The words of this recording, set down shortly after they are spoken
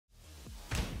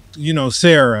You know,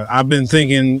 Sarah, I've been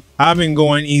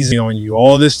going easy on you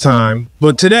all this time,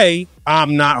 but today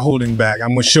I'm not holding back.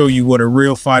 I'm gonna show you what a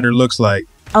real fighter looks like.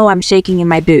 Oh, I'm shaking in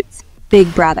my boots.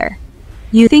 Big brother.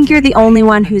 You think you're the only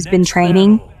one who's been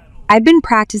training? I've been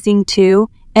practicing too,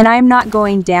 and I'm not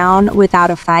going down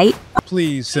without a fight.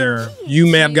 Please, Sarah, you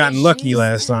may have gotten lucky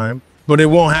last time, but it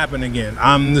won't happen again.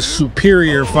 I'm the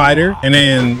superior fighter,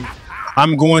 and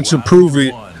I'm going to prove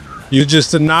it. You're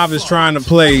just a novice trying to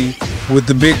play with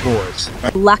the big boys.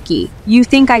 Lucky. You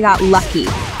think I got lucky.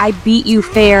 I beat you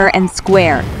fair and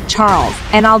square, Charles,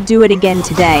 and I'll do it again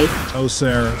today. Oh,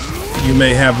 Sarah, you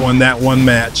may have won that one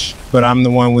match, but I'm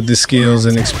the one with the skills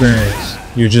and experience.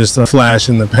 You're just a flash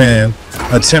in the pan,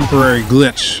 a temporary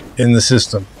glitch in the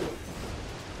system.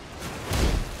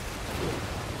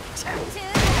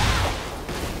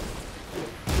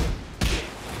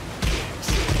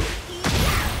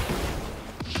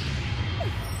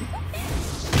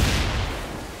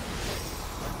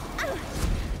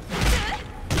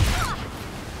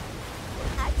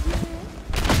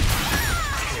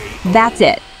 That's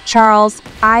it, Charles.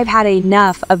 I've had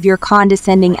enough of your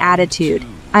condescending attitude.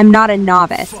 I'm not a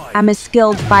novice. I'm a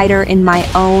skilled fighter in my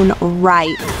own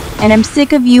right. And I'm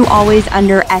sick of you always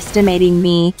underestimating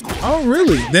me. Oh,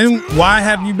 really? Then why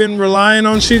have you been relying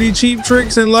on shitty cheap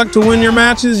tricks and luck to win your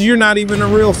matches? You're not even a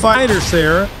real fighter,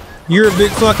 Sarah. You're a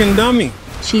big fucking dummy.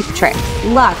 Cheap tricks.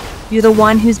 Luck. You're the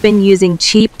one who's been using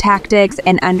cheap tactics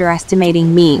and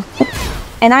underestimating me.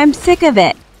 And I'm sick of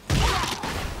it.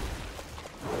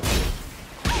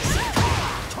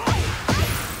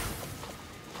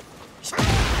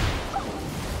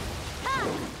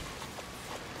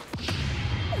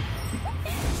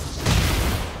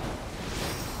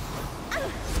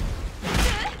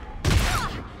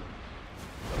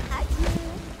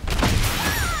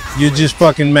 You're just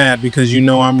fucking mad because you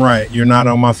know I'm right. You're not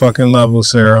on my fucking level,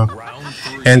 Sarah.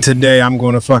 And today I'm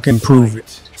going to fucking prove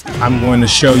it. I'm going to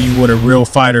show you what a real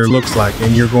fighter looks like,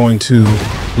 and you're going to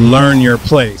learn your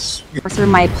place. For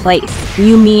my place?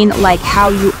 You mean like how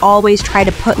you always try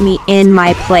to put me in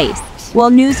my place?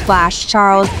 Well, newsflash,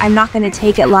 Charles, I'm not going to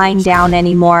take it lying down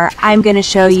anymore. I'm going to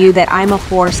show you that I'm a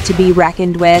force to be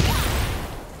reckoned with.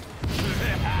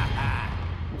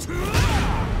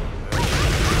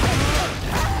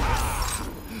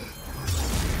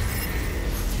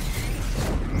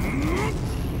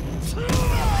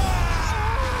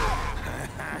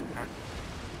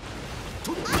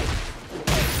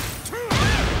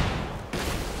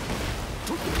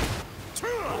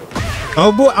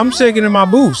 Oh boy, I'm shaking in my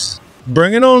boots.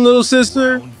 Bring it on, little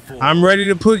sister. I'm ready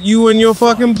to put you in your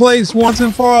fucking place once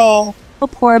and for all. Oh,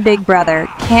 poor big brother.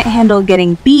 Can't handle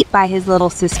getting beat by his little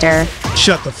sister.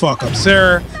 Shut the fuck up,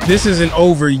 Sarah. This isn't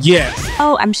over yet.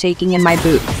 Oh, I'm shaking in my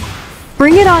boots.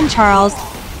 Bring it on, Charles.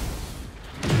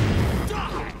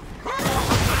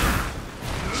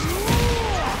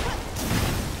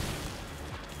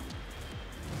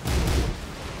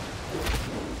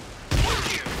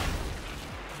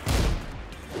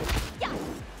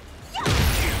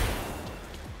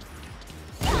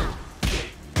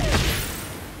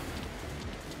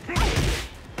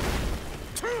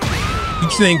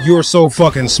 You think you're so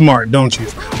fucking smart, don't you?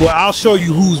 Well, I'll show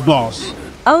you who's boss.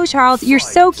 Oh, Charles, you're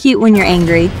so cute when you're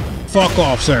angry. Fuck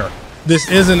off, Sarah. This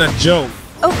isn't a joke.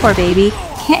 Oh, poor baby.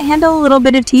 Can't handle a little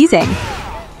bit of teasing.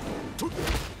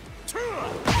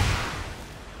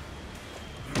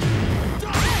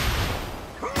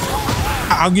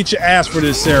 I'll get your ass for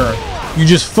this, Sarah. You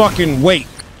just fucking wait.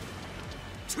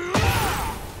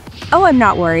 Oh, I'm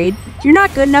not worried. You're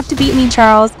not good enough to beat me,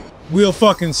 Charles. We'll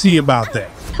fucking see about that.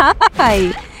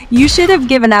 Hi. You should have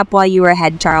given up while you were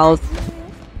ahead, Charles.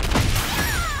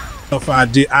 If I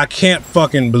did, I can't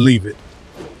fucking believe it.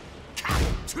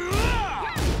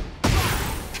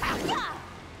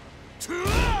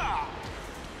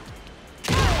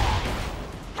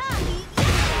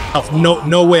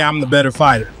 No way I'm the better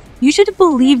fighter. You should have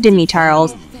believed in me,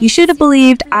 Charles. You should have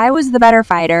believed I was the better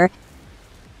fighter.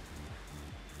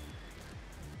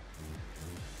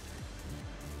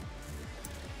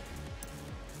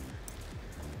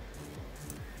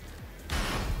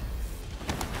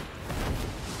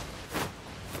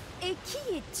 Et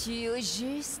qui es-tu au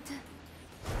juste?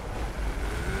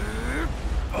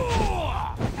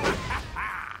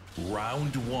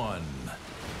 Round one.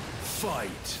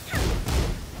 Fight.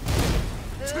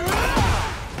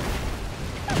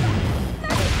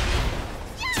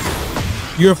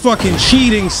 You're fucking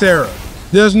cheating, Sarah.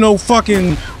 There's no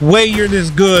fucking way you're this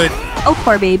good. Oh,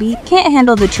 poor baby. Can't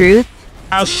handle the truth.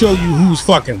 I'll show you who's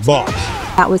fucking boss.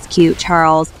 That was cute,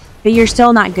 Charles. But you're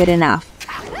still not good enough.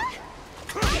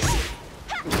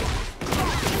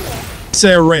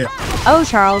 Sarah, Oh,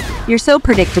 Charles, you're so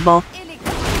predictable.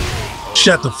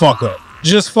 Shut the fuck up.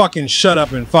 Just fucking shut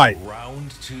up and fight.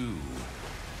 Round 2.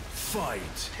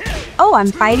 Fight. Oh,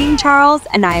 I'm fighting, Charles,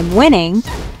 and I'm winning.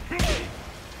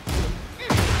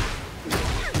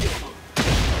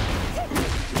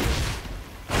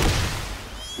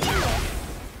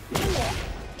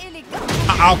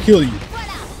 I'll kill you.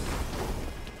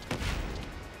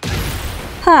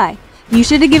 Hi, you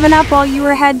should have given up while you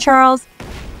were ahead, Charles.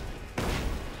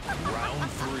 Round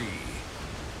 3.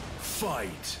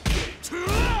 Fight.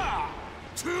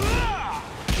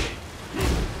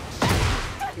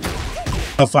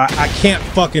 I can't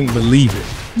fucking believe it.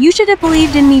 You should have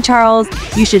believed in me, Charles.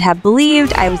 You should have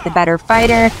believed I was the better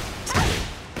fighter.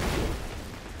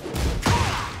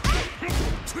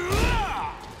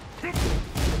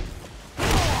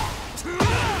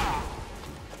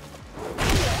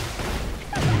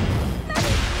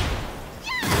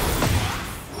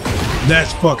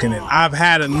 That's fucking it. I've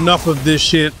had enough of this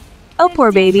shit. Oh,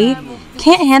 poor baby.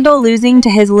 Can't handle losing to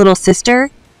his little sister.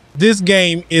 This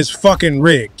game is fucking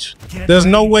rigged. There's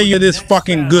no way you're this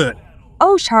fucking good.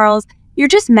 Oh, Charles, you're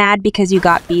just mad because you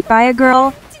got beat by a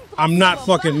girl? I'm not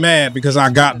fucking mad because I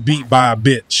got beat by a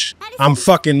bitch. I'm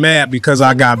fucking mad because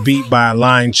I got beat by a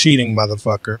lying, cheating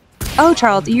motherfucker. Oh,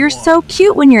 Charles, you're so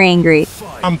cute when you're angry.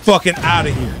 I'm fucking out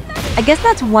of here. I guess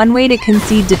that's one way to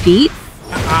concede defeat.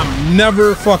 I'm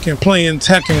never fucking playing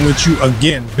Tekken with you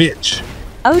again, bitch.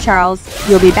 Oh, Charles,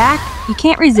 you'll be back. You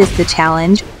can't resist the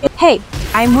challenge. Hey,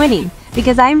 I'm winning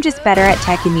because I'm just better at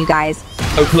Tekken, you guys.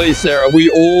 Oh, please, Sarah, we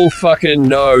all fucking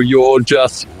know you're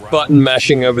just button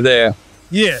mashing over there.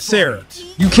 Yeah, Sarah,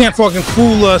 you can't fucking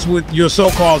fool us with your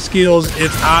so-called skills.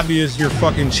 It's obvious you're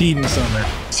fucking cheating somewhere.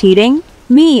 Cheating?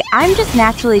 Me, I'm just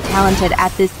naturally talented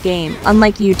at this game,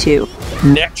 unlike you two.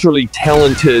 Naturally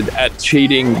talented at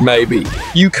cheating, maybe.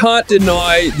 You can't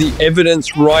deny the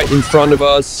evidence right in front of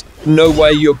us. No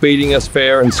way you're beating us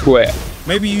fair and square.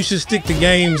 Maybe you should stick to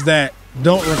games that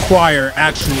don't require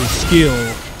actual skill,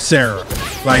 Sarah.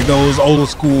 Like those old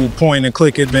school point and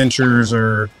click adventures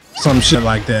or some shit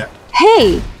like that.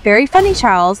 Hey, very funny,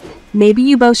 Charles. Maybe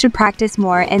you both should practice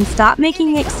more and stop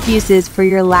making excuses for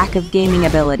your lack of gaming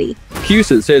ability.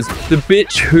 Excuses says the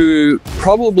bitch who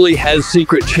probably has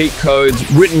secret cheat codes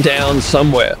written down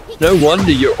somewhere. No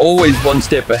wonder you're always one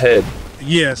step ahead.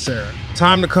 Yeah, Sarah.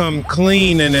 Time to come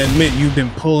clean and admit you've been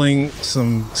pulling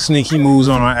some sneaky moves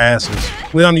on our asses.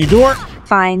 We on your door?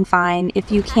 Fine, fine.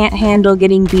 If you can't handle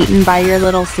getting beaten by your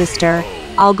little sister,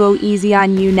 I'll go easy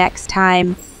on you next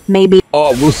time. Maybe.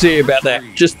 Oh, we'll see about that.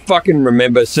 Just fucking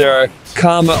remember, Sarah,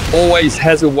 karma always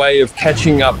has a way of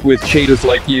catching up with cheaters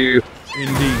like you.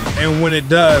 Indeed. And when it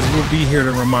does, we'll be here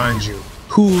to remind you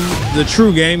who the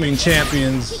true gaming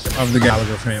champions of the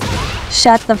Gallagher family.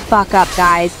 Shut the fuck up,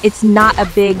 guys. It's not a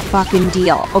big fucking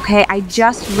deal, okay? I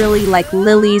just really like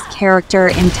Lily's character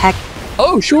in Tekken.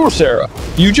 Oh, sure, Sarah.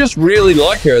 You just really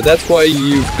like her. That's why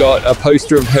you've got a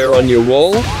poster of her on your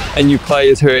wall, and you play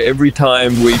as her every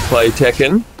time we play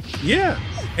Tekken. Yeah,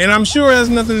 and I'm sure it has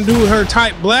nothing to do with her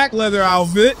tight black leather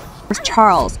outfit.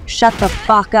 Charles, shut the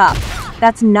fuck up.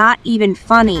 That's not even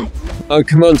funny. Oh,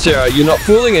 come on, Sarah. You're not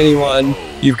fooling anyone.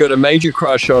 You've got a major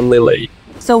crush on Lily.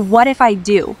 So what if I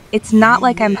do? It's not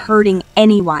like I'm hurting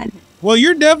anyone. Well,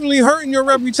 you're definitely hurting your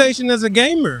reputation as a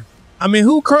gamer. I mean,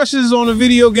 who crushes on a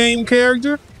video game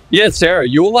character? Yeah, Sarah,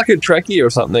 you're like a Trekkie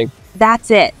or something. That's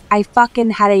it. I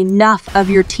fucking had enough of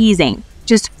your teasing.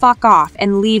 Just fuck off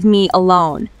and leave me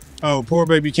alone. Oh, poor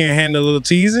baby can't handle a little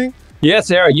teasing? Yeah,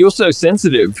 Sarah, you're so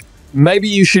sensitive. Maybe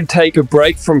you should take a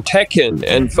break from Tekken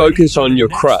and focus on your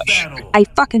crush. I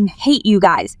fucking hate you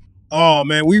guys. Oh,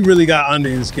 man, we really got under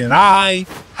his skin. Hi.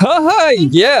 Hi,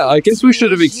 yeah, I guess we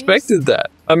should have expected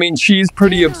that. I mean, she's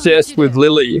pretty obsessed with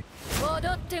Lily.